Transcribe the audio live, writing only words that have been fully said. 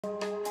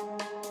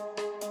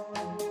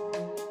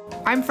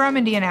I'm from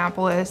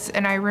Indianapolis,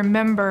 and I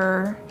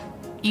remember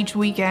each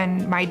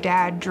weekend my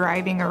dad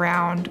driving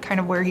around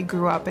kind of where he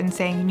grew up and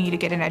saying, you need to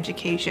get an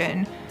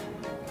education.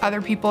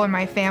 Other people in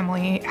my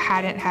family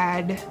hadn't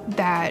had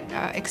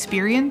that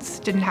experience,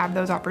 didn't have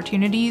those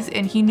opportunities,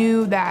 and he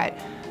knew that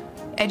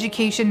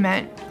education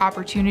meant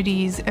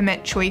opportunities, it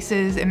meant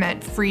choices, it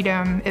meant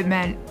freedom, it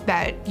meant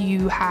that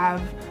you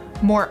have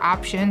more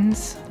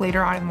options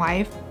later on in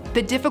life.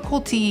 The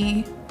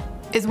difficulty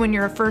is when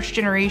you're a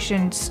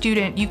first-generation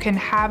student, you can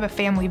have a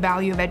family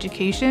value of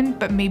education,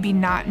 but maybe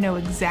not know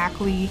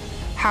exactly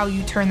how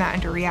you turn that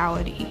into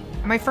reality.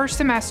 My first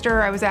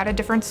semester, I was at a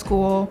different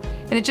school,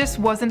 and it just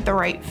wasn't the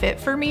right fit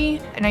for me,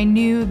 and I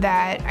knew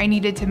that I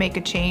needed to make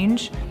a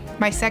change.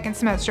 My second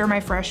semester, my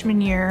freshman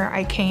year,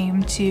 I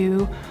came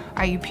to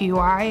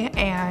IUPUI,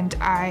 and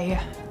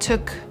I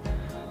took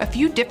a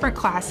few different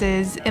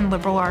classes in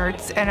liberal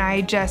arts, and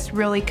I just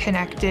really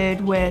connected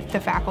with the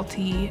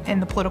faculty in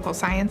the political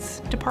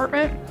science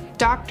department.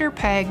 Dr.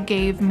 Pegg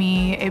gave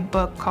me a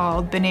book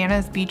called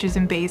Bananas, Beaches,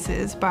 and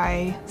Bases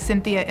by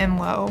Cynthia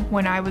Enlow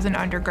when I was an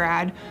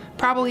undergrad,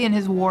 probably in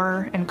his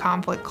war and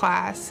conflict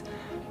class.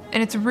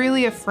 And it's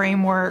really a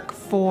framework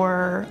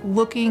for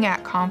looking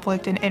at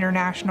conflict and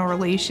international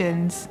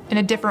relations in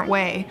a different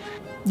way,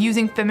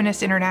 using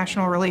feminist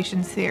international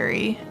relations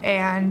theory.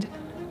 And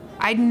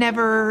I'd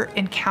never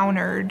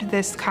encountered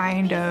this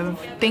kind of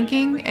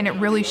thinking, and it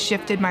really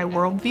shifted my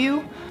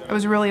worldview. I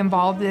was really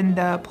involved in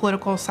the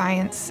Political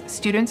Science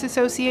Students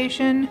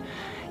Association,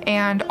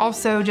 and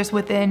also just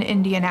within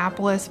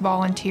Indianapolis,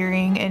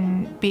 volunteering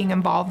and being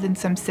involved in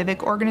some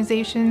civic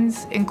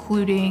organizations,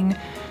 including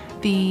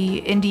the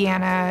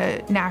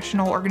Indiana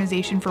National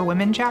Organization for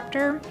Women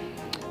chapter.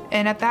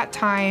 And at that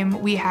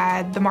time, we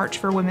had the March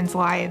for Women's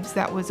Lives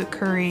that was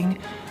occurring,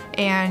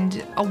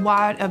 and a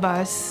lot of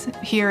us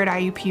here at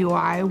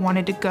IUPUI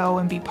wanted to go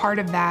and be part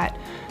of that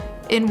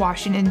in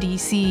Washington,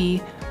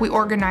 D.C. We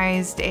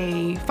organized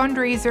a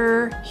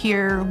fundraiser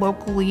here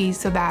locally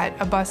so that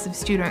a bus of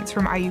students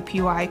from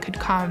IUPUI could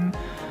come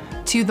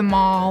to the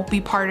mall,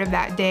 be part of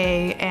that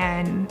day,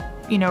 and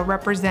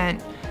represent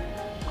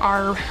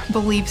our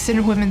beliefs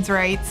in women's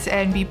rights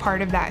and be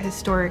part of that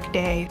historic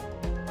day.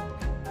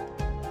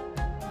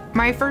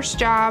 My first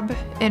job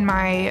in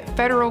my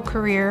federal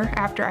career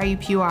after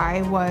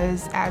IUPUI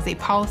was as a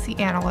policy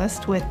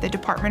analyst with the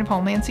Department of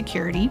Homeland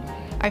Security.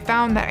 I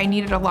found that I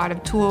needed a lot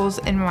of tools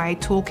in my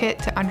toolkit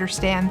to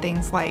understand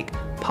things like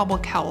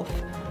public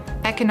health,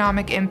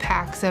 economic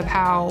impacts of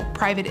how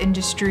private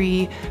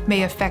industry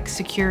may affect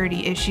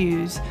security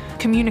issues,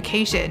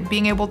 communication,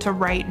 being able to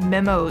write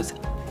memos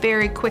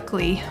very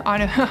quickly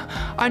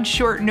on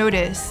short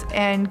notice,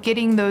 and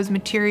getting those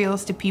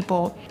materials to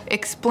people,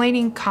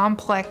 explaining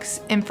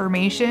complex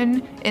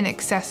information in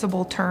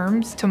accessible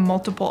terms to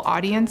multiple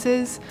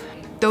audiences.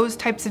 Those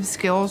types of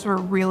skills were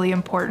really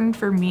important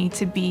for me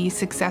to be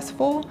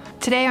successful.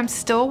 Today I'm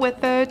still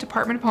with the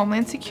Department of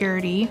Homeland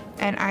Security,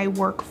 and I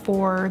work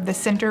for the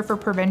Center for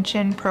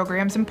Prevention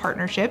Programs and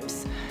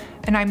Partnerships,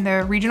 and I'm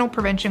the Regional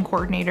Prevention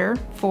Coordinator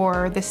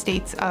for the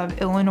states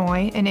of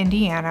Illinois and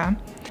Indiana.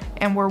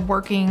 And we're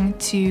working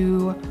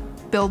to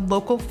build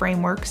local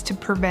frameworks to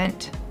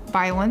prevent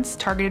violence,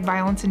 targeted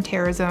violence and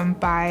terrorism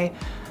by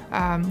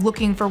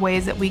looking for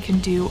ways that we can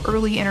do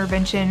early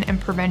intervention and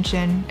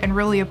prevention and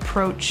really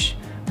approach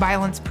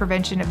violence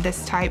prevention of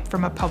this type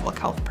from a public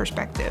health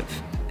perspective.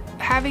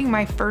 Having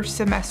my first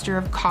semester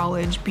of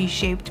college be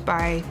shaped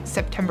by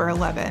September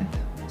 11th,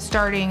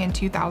 starting in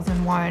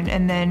 2001,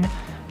 and then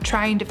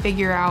trying to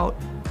figure out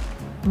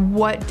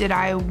what did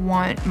I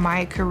want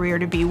my career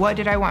to be? What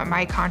did I want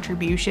my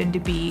contribution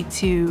to be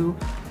to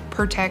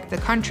protect the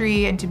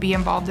country and to be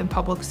involved in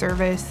public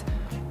service?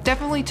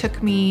 Definitely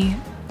took me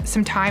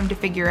some time to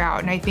figure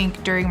out, and I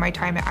think during my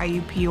time at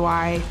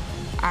IUPUI,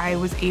 I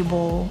was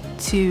able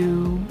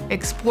to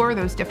explore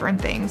those different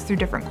things through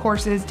different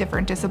courses,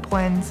 different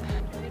disciplines.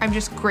 I'm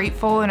just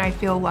grateful, and I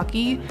feel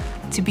lucky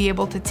to be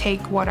able to take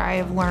what I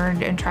have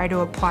learned and try to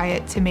apply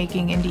it to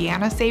making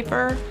Indiana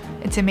safer,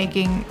 and to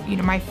making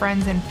my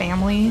friends and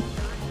family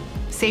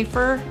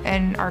safer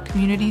and our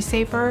community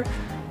safer.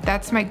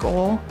 That's my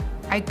goal.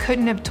 I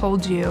couldn't have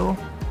told you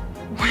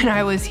when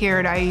I was here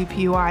at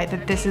IUPUI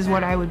that this is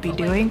what I would be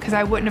doing, because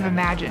I wouldn't have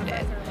imagined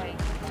it.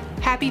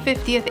 Happy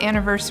 50th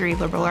anniversary,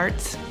 liberal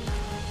arts.